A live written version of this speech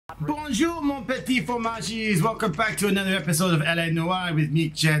Bonjour, mon petit fromages. Welcome back to another episode of L.A Noire with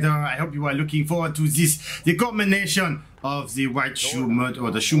Mick Cheddar. I hope you are looking forward to this, the culmination of the white shoe murder,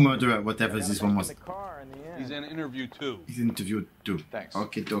 or the shoe murderer, whatever this one was. He's in interview 2. He's in interview 2. Thanks.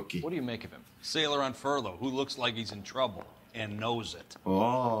 Okay, dokie. What do you make of him? Sailor on furlough who looks like he's in trouble and knows it.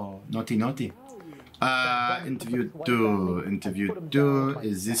 Oh, naughty, naughty. Interview 2. Interview 2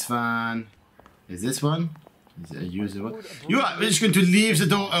 is this one. Is this one? Is it a user one? You are just going to leave the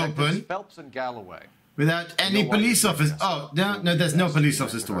door open Phelps and Galloway. without any police officer. Oh, no, there's no police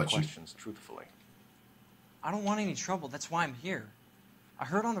officers to watch you. Questions truthfully. I don't want any trouble. That's why I'm here. I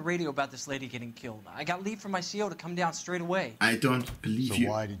heard on the radio about this lady getting killed. I got leave from my CO to come down straight away. I don't believe you.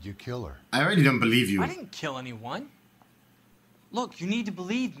 So why did you kill her? I really don't believe you. I didn't kill anyone. Look, you need to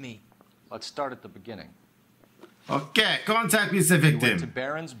believe me. Let's start at the beginning. Okay, contact with the You went to victim.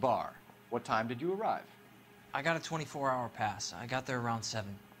 Barron's bar. What time did you arrive? I got a 24-hour pass. I got there around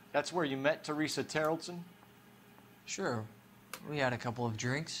 7. That's where you met Teresa Terrellson? Sure, we had a couple of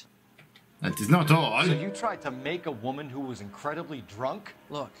drinks. That is not all. So you tried to make a woman who was incredibly drunk?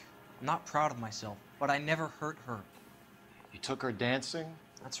 Look, I'm not proud of myself, but I never hurt her. You took her dancing?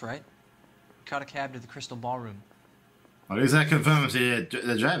 That's right. Caught a cab to the Crystal Ballroom. Well, at least that confirms the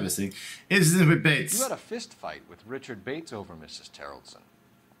driver's thing. Incident with Bates. You had a fist fight with Richard Bates over Mrs. Terrellson.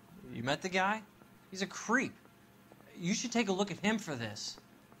 You met the guy? He's a creep. You should take a look at him for this.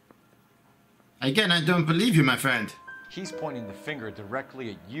 Again, I don't believe you, my friend. He's pointing the finger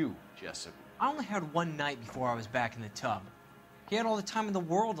directly at you, Jessup. I only had one night before I was back in the tub. He had all the time in the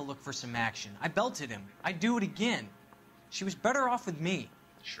world to look for some action. I belted him. I'd do it again. She was better off with me.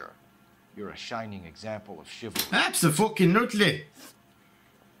 Sure. You're a shining example of chivalry. Absolutely.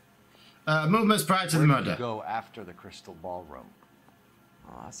 Movements prior to the Where did murder. you go after the Crystal Ballroom?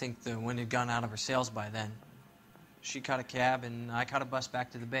 I think the wind had gone out of her sails by then. She caught a cab, and I caught a bus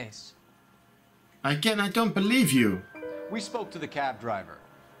back to the base. Again, I don't believe you. We spoke to the cab driver.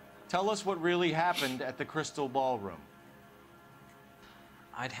 Tell us what really happened at the Crystal Ballroom.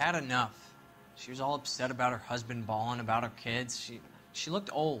 I'd had enough. She was all upset about her husband bawling about her kids. She looked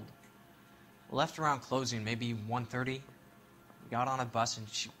old. Left around closing, maybe 1:30. We got on a bus, and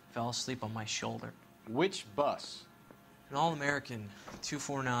she fell asleep on my shoulder. Which bus? An All-American,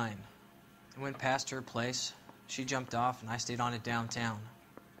 249. I went past her place. She jumped off, and I stayed on it downtown.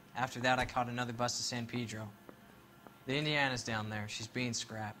 After that, I caught another bus to San Pedro. The Indiana's down there. She's being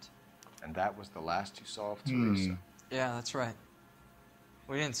scrapped. And that was the last you saw of Teresa? Yeah, that's right.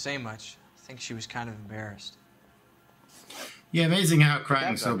 We didn't say much. I think she was kind of embarrassed. Yeah, amazing how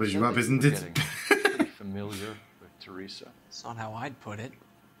crying Cab driver sobers said you up, that isn't you it? were getting pretty familiar with Teresa. It's not how I'd put it.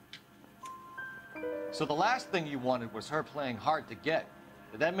 So the last thing you wanted was her playing hard to get.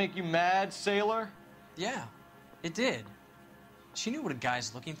 Did that make you mad, sailor? Yeah, it did. She knew what a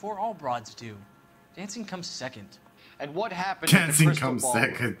guy's looking for. All broads do. Dancing comes second. And what happened at the Dancing Crystal comes Ballroom?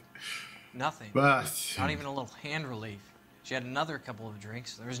 second. Nothing. But Not even a little hand relief. She had another couple of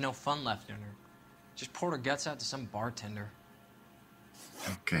drinks. There was no fun left in her. Just poured her guts out to some bartender.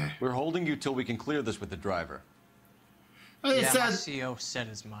 okay. We're holding you till we can clear this with the driver. Well, Yeah, it's my that, CO said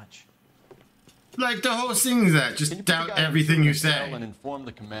as much. like the whole thing's that. Can Just you put the doubt guy in everything you the cell say. and inform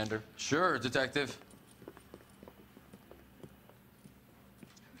the commander? Sure, Detective.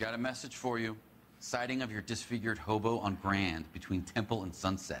 Got a message for you. Sighting of your disfigured hobo on Grand between Temple and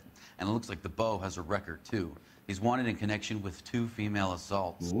Sunset. And it looks like the beau has a record, too. He's wanted in connection with 2 female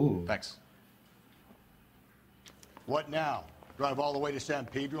assaults. Ooh. Thanks. What now? Drive all the way to San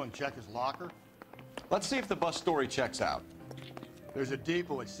Pedro and check his locker? Let's see if the bus story checks out. There's a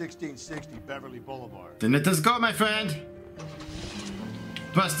depot at 1660 Beverly Boulevard. Then let us go, my friend.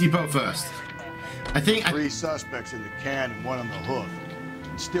 Bus depot first. I think. 3 suspects in the can and 1 on the hook.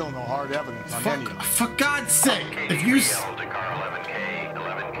 And still no hard evidence on any of them. For God's sake, if you. to car 11K.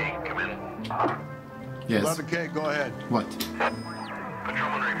 11K, come in. Yes. 11K, go ahead. What?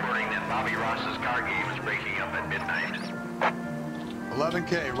 Patrolman reporting that Bobby Ross's car game is breaking up at midnight.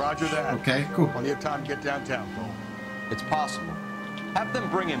 11K, roger that. Okay, cool. Plenty of time to get downtown, Cole. It's possible. Have them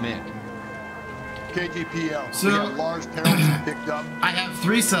bring him in. KGPL, So- we have Lars Terrellson picked up. I have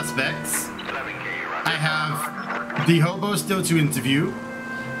 3 suspects. 11K, roger. I have the hobo still to interview.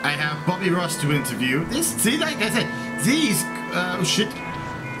 I have Bobby Ross to interview. See, like I said, these, oh shit.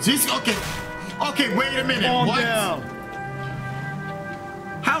 These, okay, wait a minute. Calm What? down.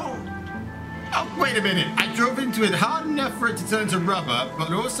 How? Oh, wait a minute. I drove into it hard enough for it to turn to rubber,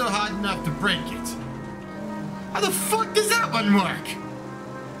 but also hard enough to break it. How the fuck does that one work?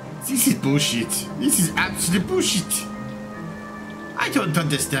 This is bullshit. This is absolute bullshit. I don't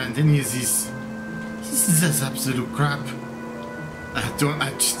understand any of this. This is just absolute crap.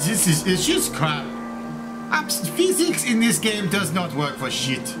 It's just crap. Physics in this game does not work for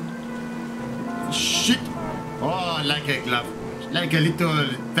shit. Shit. Oh, like a glove. Like a little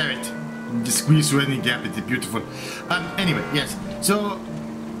ferret. Just squeeze through any gap. It's beautiful. Anyway, yes. So,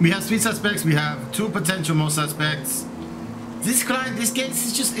 we have 3 suspects. We have 2 potential more suspects. This case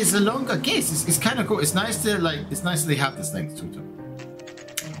is just, it's a longer case. It's kind of cool. It's nice to they have this length to them.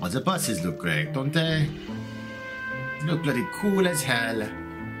 Oh, the buses look great, don't they? They look bloody cool as hell.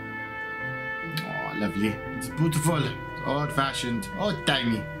 Oh, lovely. It's beautiful. Old-fashioned.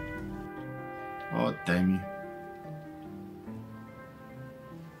 Old-timey. Old-timey.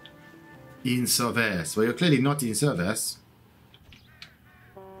 In service. Well, you're clearly not in service.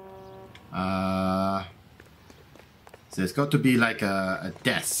 So there's got to be like a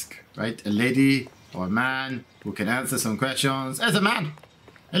desk, right? A lady or a man who can answer some questions. There's a man.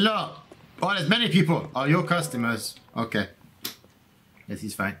 Hello. Oh, there's many people. Oh, your customers. Okay. Yes,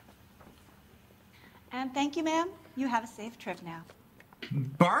 he's fine. And thank you, ma'am. You have a safe trip now.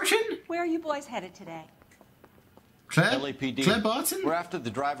 Barton? Where are you boys headed today? Claire? LAPD. Claire Barton? We're after the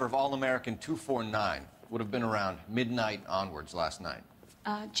driver of All-American 249. Would have been around midnight onwards last night.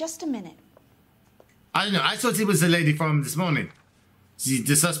 Just a minute. I don't know. I thought it was the lady from this morning.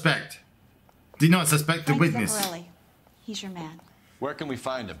 The suspect. Did not suspect the Frank witness. Zaffarelli. He's your man. Where can we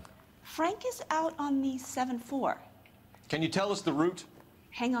find him? Frank is out on the 7-4. Can you tell us the route?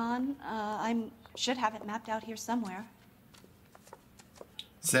 Hang on. I should have it mapped out here somewhere.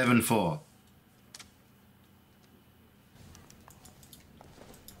 7-4.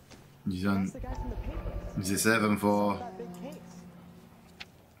 He's on. He's a 7-4.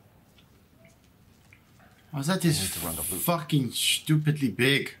 Oh, that is fucking stupidly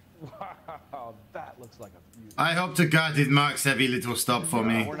big. Wow, that looks like a view. I hope to God it marks every little stop for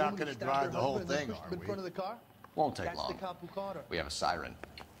me. We're not going to drive the whole thing, are we? Won't take long. We have a siren.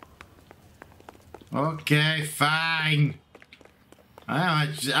 Okay, fine.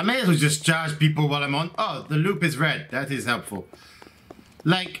 I may as well just charge people while I'm on. Oh, the loop is red. That is helpful.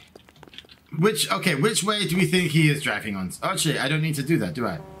 Like, which way do we think he is driving on? Actually, I don't need to do that, do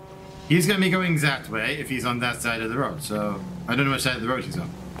I? He's going to be going that way if he's on that side of the road. So, I don't know which side of the road he's on.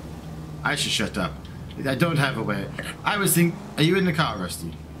 I should shut up. I don't have a way. I was thinking, are you in the car,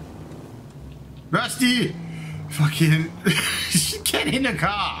 Rusty? Rusty! Fucking, get in the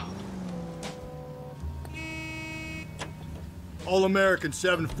car! All-American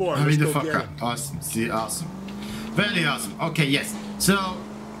 7-4. Hurry the fuck up. Awesome. See, awesome. Very awesome. Okay, yes. So...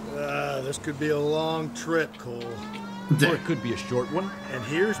 this could be a long trip, Cole. Or it could be a short one. And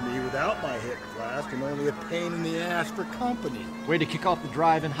here's me without my hip flask and only a pain in the ass for company. Way to kick off the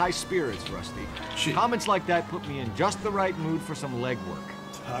drive in high spirits, Rusty. Shit. Comments like that put me in just the right mood for some legwork.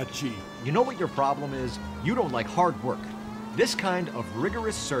 Touchy. You know what your problem is? You don't like hard work. This kind of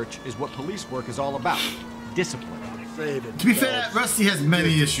rigorous search is what police work is all about. Discipline. Save it. To be fair, Rusty has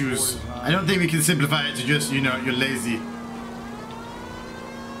many issues. I don't think we can simplify it to just, you know, you're lazy.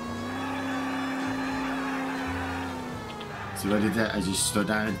 See what I did there? I just slowed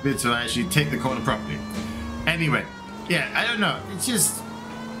down a bit so I actually take the corner properly. Anyway, yeah, I don't know. It's just...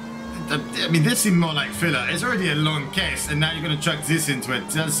 I mean, this seemed more like filler. It's already a long case, and now you're going to chuck this into it.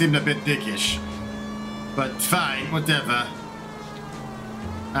 That seemed a bit dickish. But fine, whatever.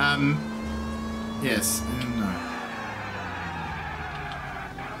 Yes, no.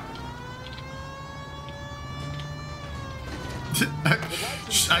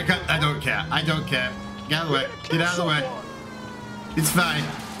 I don't care. I don't care. Get out of the way. Get out of the way. It's fine.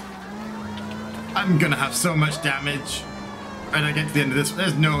 I'm gonna have so much damage when I get to the end of this.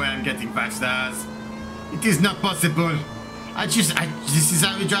 There's no way I'm getting 5 stars. It is not possible. This is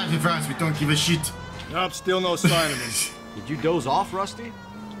how we drive in France. We don't give a shit. Nope, still no sign of him. Did you doze off, Rusty?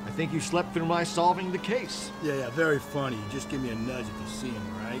 I think you slept through my solving the case. Yeah, very funny. Just give me a nudge if you see him,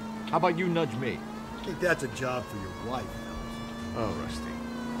 right? How about you nudge me? I think that's a job for your wife, Phelps. Oh, Rusty.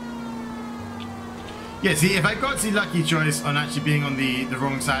 Yeah, see, if I got the lucky choice on actually being on the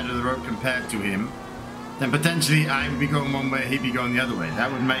wrong side of the road compared to him, then potentially I would be going one way, he'd be going the other way.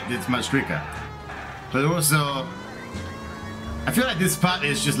 That would make this much quicker. But also, I feel like this part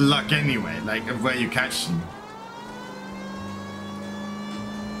is just luck anyway, like of where you catch him.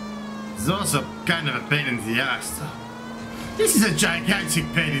 It's also kind of a pain in the ass, though. This is a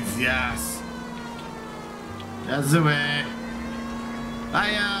gigantic pain in the ass. That's the way.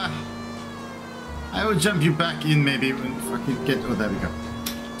 I will jump you back in maybe when fucking get... Oh, there we go.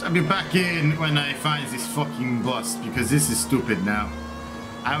 Jump you back in when I find this fucking boss, because this is stupid now.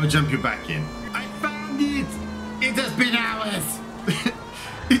 I will jump you back in. I found it! It has been hours!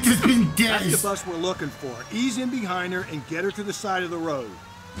 It has been That's days. the bus we're looking for. Ease in behind her and get her to the side of the road.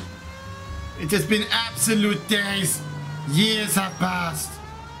 It has been absolute days. Years have passed.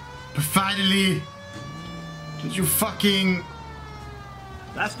 But finally, did you fucking...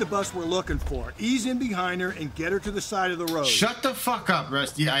 That's the bus we're looking for. Ease in behind her and get her to the side of the road. Shut the fuck up,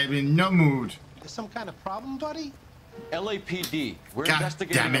 Rusty. I'm in no mood. Is some kind of problem, buddy? LAPD, we're God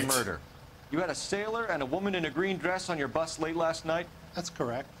investigating damn a it. murder. You had a sailor and a woman in a green dress on your bus late last night? That's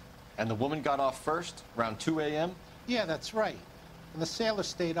correct. And the woman got off first, around 2 a.m.? Yeah, that's right. And the sailor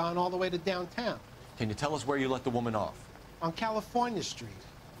stayed on all the way to downtown, Can you tell us where you let the woman off? on California Street.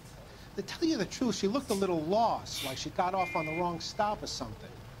 To tell you the truth, she looked a little lost, like she got off on the wrong stop or something.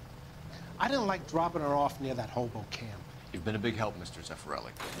 I didn't like dropping her off near that hobo camp. You've been a big help, Mr. Zeffirelli.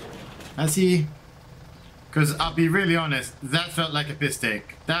 Has he? Because I'll be really honest, that felt like a piss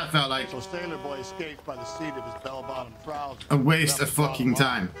take. That felt like So Sailor Boy escaped by the seat of his bell-bottom trousers. a waste of fucking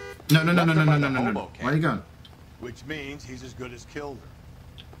time. No. Where are you going? Which means he's as good as killed her.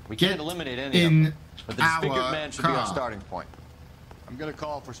 We Get can't eliminate any of in them, but the disfigured our man should be our car. starting point. I'm gonna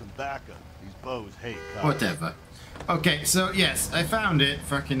call for some backup. These bows hate cops. Whatever. Okay, so yes, I found it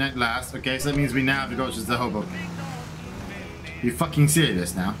fucking at last. Okay, so that means we now have to go to the hobo. You fucking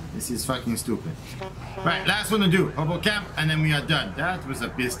serious now? This is fucking stupid. Right, last one to do. Hobo camp, and then we are done. That was a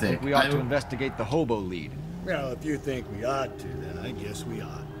piss take. We ought to investigate the hobo lead. Well, if you think we ought to, then I guess we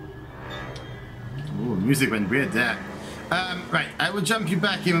ought. Ooh, music went weird there. Right, I will jump you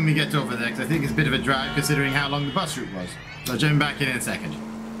back in when we get over there, because I think it's a bit of a drive considering how long the bus route was. So I'll jump back in a second.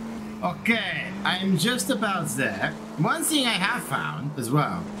 Okay, I'm just about there. One thing I have found as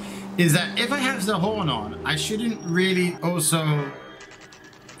well is that if I have the horn on, I shouldn't really also...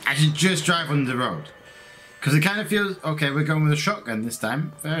 I should just drive on the road. Because it kind of feels... Okay, we're going with a shotgun this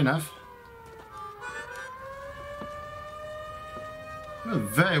time. Fair enough. We're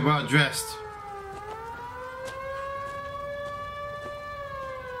very well dressed.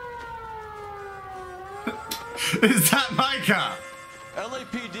 Is that my car?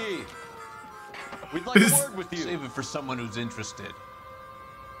 LAPD, we'd like Is- a word with you. Save it for someone who's interested.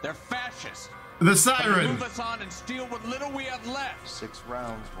 They're fascists. The They siren. move us on and steal what little we have left. 6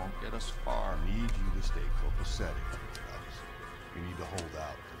 rounds won't get us far. I need you to stay copacetic, Phelps. You need to hold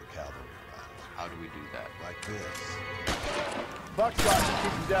out for the cavalry rounds. How do we do that? Like this. Buckshot to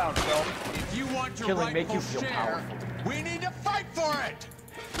keep him down, Phelps. If you want your Killing make rightful you feel share, powerful. we need to fight for it.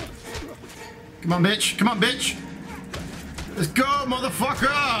 Come on, bitch. Come on, bitch. Let's go,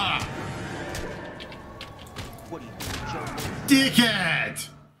 motherfucker. Dickhead.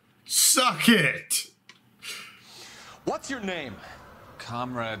 Suck it. What's your name?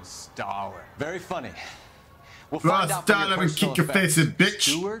 Comrade Stalin. Very funny. We'll Well, find out from your Stalin and personal kick your face in, effects. bitch.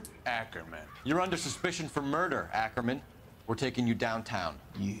 Stuart Ackerman. You're under suspicion for murder, Ackerman. We're taking you downtown.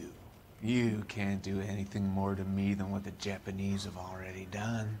 You can't do anything more to me than what the Japanese have already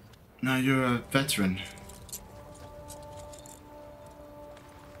done. Now you're a veteran.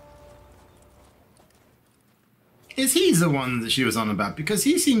 Is he the one that she was on about? Because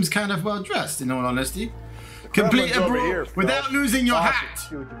he seems kind of well dressed, in all honesty. Complete a over bro here, without Phelps. losing your Watch hat. it,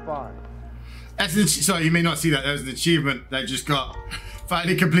 see what you find. That's an, sorry, you may not see that. That was an achievement that just got.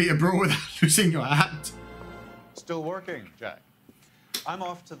 Finally complete a brawl without losing your hat. Still working, Jack. I'm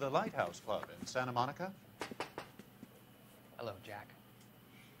off to the Lighthouse Club in Santa Monica. Hello, Jack.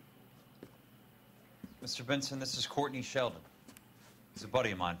 Mr. Benson, this is Courtney Sheldon. He's a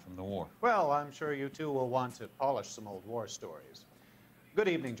buddy of mine from the war. Well, I'm sure you two will want to polish some old war stories. Good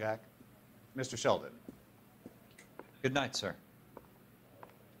evening, Jack. Mr. Sheldon. Good night, sir.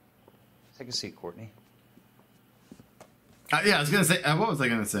 Take a seat, Courtney. Yeah, I was going to say, what was I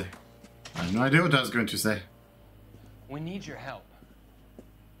going to say? I have no idea what I was going to say. We need your help,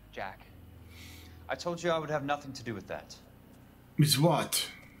 Jack. I told you I would have nothing to do with that. It's what?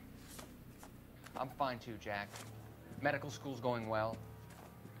 I'm fine too, Jack. Medical school's going well.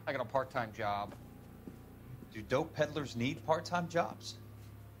 I got a part-time job. Do dope peddlers need part-time jobs?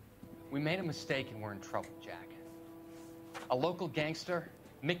 We made a mistake and we're in trouble, Jack. A local gangster,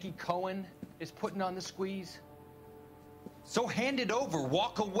 Mickey Cohen, is putting on the squeeze. So hand it over,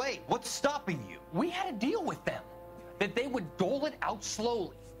 walk away. What's stopping you? We had a deal with them that they would dole it out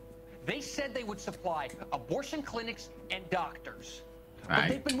slowly. They said they would supply abortion clinics and doctors. But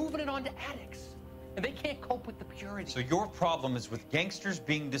they've been moving it on to addicts. And they can't cope with the purity. So your problem is with gangsters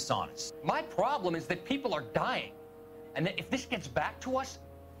being dishonest. My problem is that people are dying. And that if this gets back to us,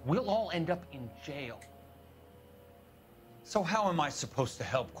 we'll all end up in jail. So how am I supposed to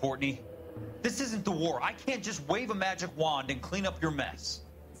help, Courtney? This isn't the war. I can't just wave a magic wand and clean up your mess.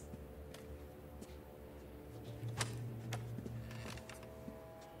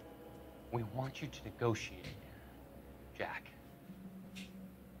 We want you to negotiate, Jack.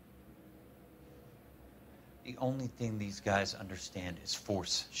 The only thing these guys understand is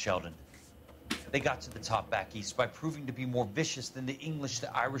force, Sheldon. They got to the top back east by proving to be more vicious than the English,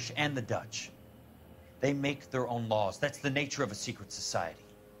 the Irish, and the Dutch. They make their own laws. That's the nature of a secret society.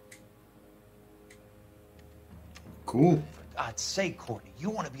 Cool. For God's sake, Courtney, you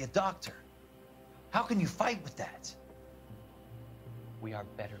want to be a doctor. How can you fight with that? We are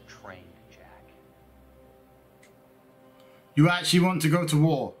better trained, Jack. You actually want to go to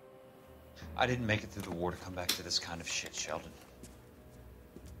war? I didn't make it through the war to come back to this kind of shit, Sheldon.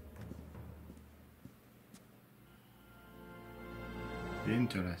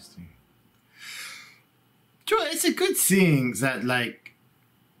 Interesting. Sure, it's a good seeing that, like,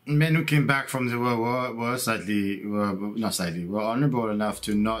 men who came back from the war were honorable enough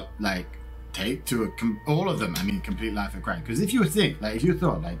to not, like, take to all of them, I mean, complete life of crime. Because if you think, like, if you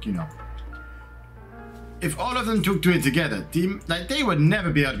thought, like, you know, if all of them took to it together, they would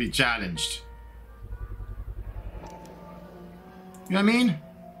never be able to be challenged. You know what I mean?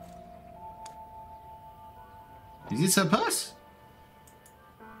 Is this her purse?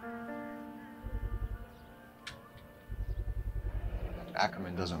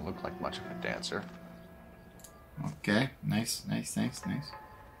 Ackerman doesn't look like much of a dancer. Okay, nice.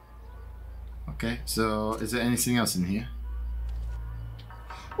 Okay, so is there anything else in here?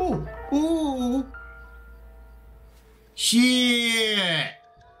 Ooh! Shit!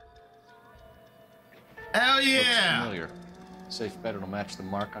 Hell yeah! Looks familiar. Safe bet it'll match the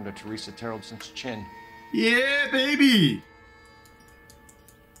mark under Teresa Terreldson's chin. Yeah, baby!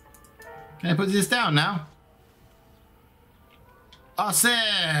 Can I put this down now?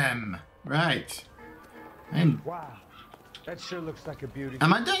 Awesome! Right. Wow, that sure looks like a beauty.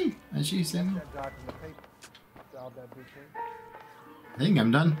 Am I done? As she said. I think I'm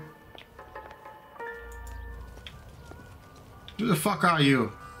done. Who the fuck are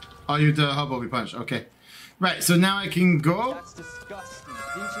you? Are you the hobo we punched? Okay. Right, so now I can go. That's disgusting.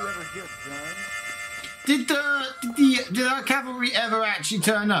 Didn't you ever get done? Did our cavalry ever actually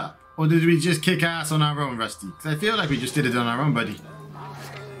turn up? Or did we just kick ass on our own, Rusty? Because I feel like we just did it on our own, buddy.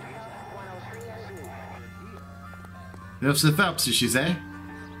 Officer Phelps, did she say?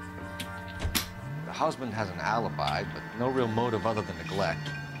 The husband has an alibi, but no real motive other than neglect.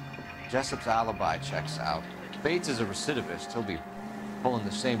 Jessup's alibi checks out. Bates is a recidivist. He'll be pulling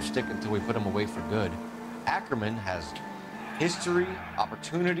the same stick until we put him away for good. Ackerman has history,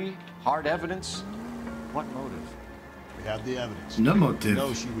 opportunity, hard evidence. What motive? We have the evidence. No motive. We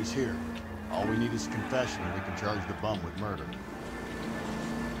know she was here. All we need is a confession and we can charge the bum with murder.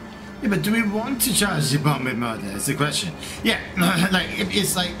 Yeah, but do we want to charge the bum with murder? It's the question. Yeah, like,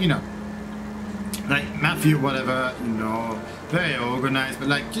 it's like, you know, like Matthew, whatever, you know, very organized, but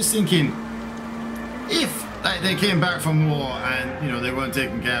like, just thinking, if, like, they came back from war and, you know, they weren't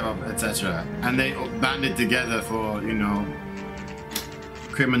taken care of, etc., and they banded together for, you know,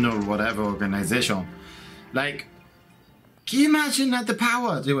 criminal whatever organization, like, can you imagine like the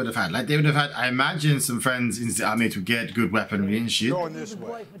power they would have had? Like they would have had, I imagine, some friends in the army to get good weaponry and shit. Going this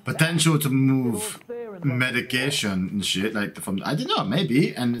way. Potential to move medication and shit, like from, I don't know,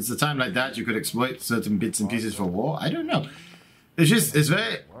 maybe. And it's a time like that you could exploit certain bits and pieces for war. I don't know. It's just, it's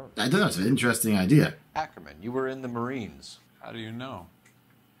very, I don't know, it's an interesting idea. Ackerman, you were in the Marines. How do you know?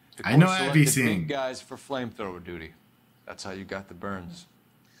 I know selected everything. Big guys for flamethrower duty. That's how you got the burns.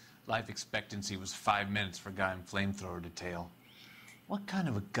 Life expectancy was 5 minutes for a guy in flamethrower detail. What kind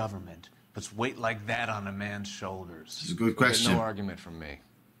of a government puts weight like that on a man's shoulders? It's a good question. No argument from me.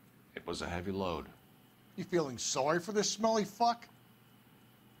 It was a heavy load. You feeling sorry for this smelly fuck?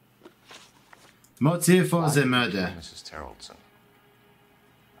 Motive for the murder. Mrs. Terreldson.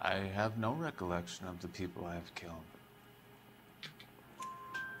 I have no recollection of the people I have killed.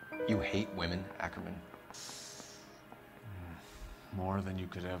 You hate women, Ackerman? More than you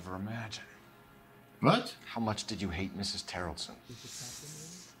could ever imagine. What? How much did you hate Mrs. Terreldson?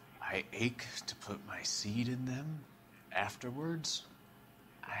 I ache to put my seed in them. Afterwards,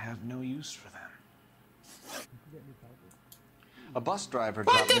 I have no use for them. A bus driver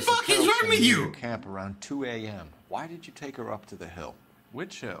What dropped the Mrs. fuck is wrong Terreldson with near you? your camp around 2 a.m. Why did you take her up to the hill?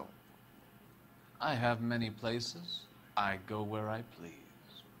 Which hill? I have many places. I go where I please.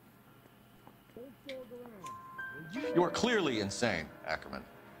 You are clearly insane, Ackerman.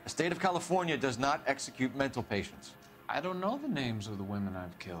 The state of California does not execute mental patients. I don't know the names of the women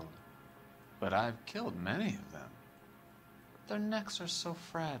I've killed, but I've killed many of them. Their necks are so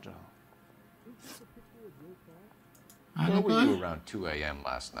fragile. Where were you around 2 a.m.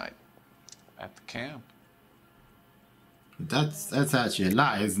 last night? At the camp. That's actually a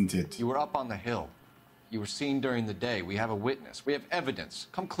lie, isn't it? You were up on the hill. You were seen during the day. We have a witness. We have evidence.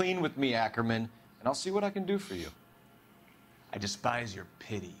 Come clean with me, Ackerman, and I'll see what I can do for you. I despise your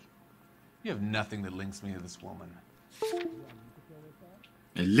pity. You have nothing that links me to this woman.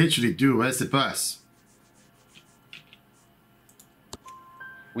 I literally do. Where's the bus?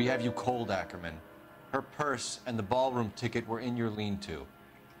 We have you cold, Ackerman. Her purse and the ballroom ticket were in your lean-to.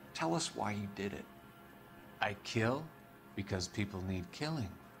 Tell us why you did it. I kill because people need killing.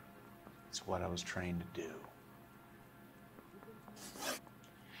 It's what I was trained to do.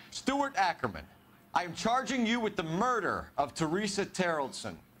 Stuart Ackerman, I am charging you with the murder of Teresa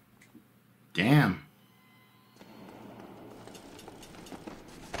Terrellson. Damn.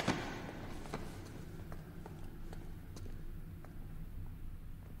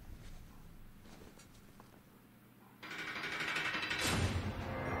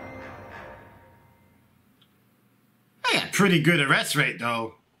 I got pretty good arrest rate,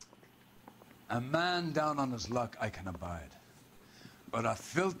 though. A man down on his luck I can abide. But a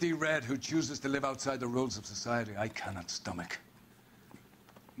filthy red who chooses to live outside the rules of society I cannot stomach.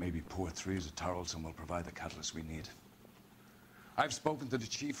 Maybe poor Teresa Terrellson will provide the catalyst we need. I've spoken to the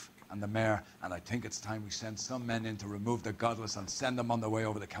chief and the mayor, and I think it's time we send some men in to remove the godless and send them on their way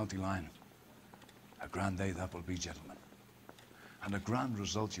over the county line. A grand day that will be, gentlemen. And a grand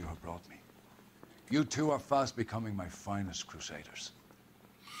result you have brought me. You two are fast becoming my finest crusaders.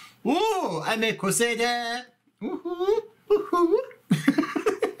 Ooh, I'm a crusader. Woohoo, woohoo.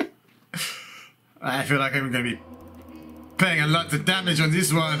 I feel like I'm gonna be paying a lot of damage on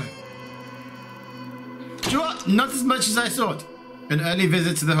this one. Sure, not as much as I thought. An early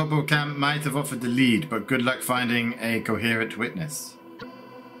visit to the hobo camp might have offered the lead, but good luck finding a coherent witness.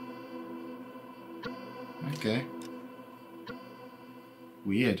 Okay.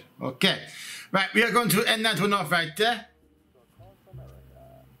 Weird. Okay. Right, we are going to end that one off right there.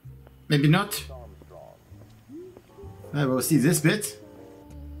 Maybe not. I will see this bit.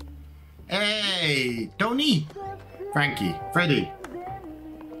 Hey, Tony, Frankie, Freddy.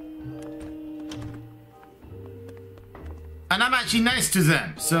 And I'm actually nice to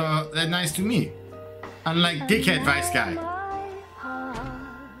them, so they're nice to me. Unlike dickhead vice guy.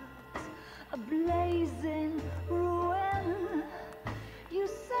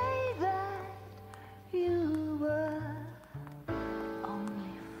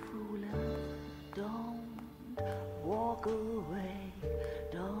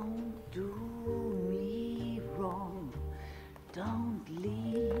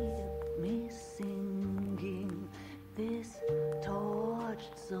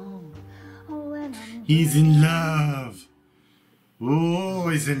 He's in love. Oh,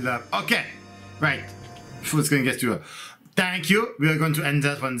 he's in love. Okay, right. Before it's going to get to a thank you, we are going to end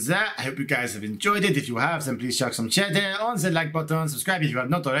that one there. I hope you guys have enjoyed it. If you have, then please chuck some cheddar on the like button, subscribe if you have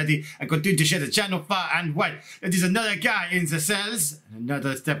not already, and continue to share the channel far and wide. It is another guy in the cells,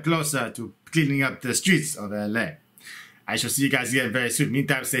 another step closer to cleaning up the streets of LA. I shall see you guys again very soon.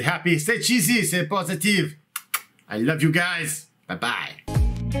 Meantime, stay happy, stay cheesy, stay positive. I love you guys. Bye-bye.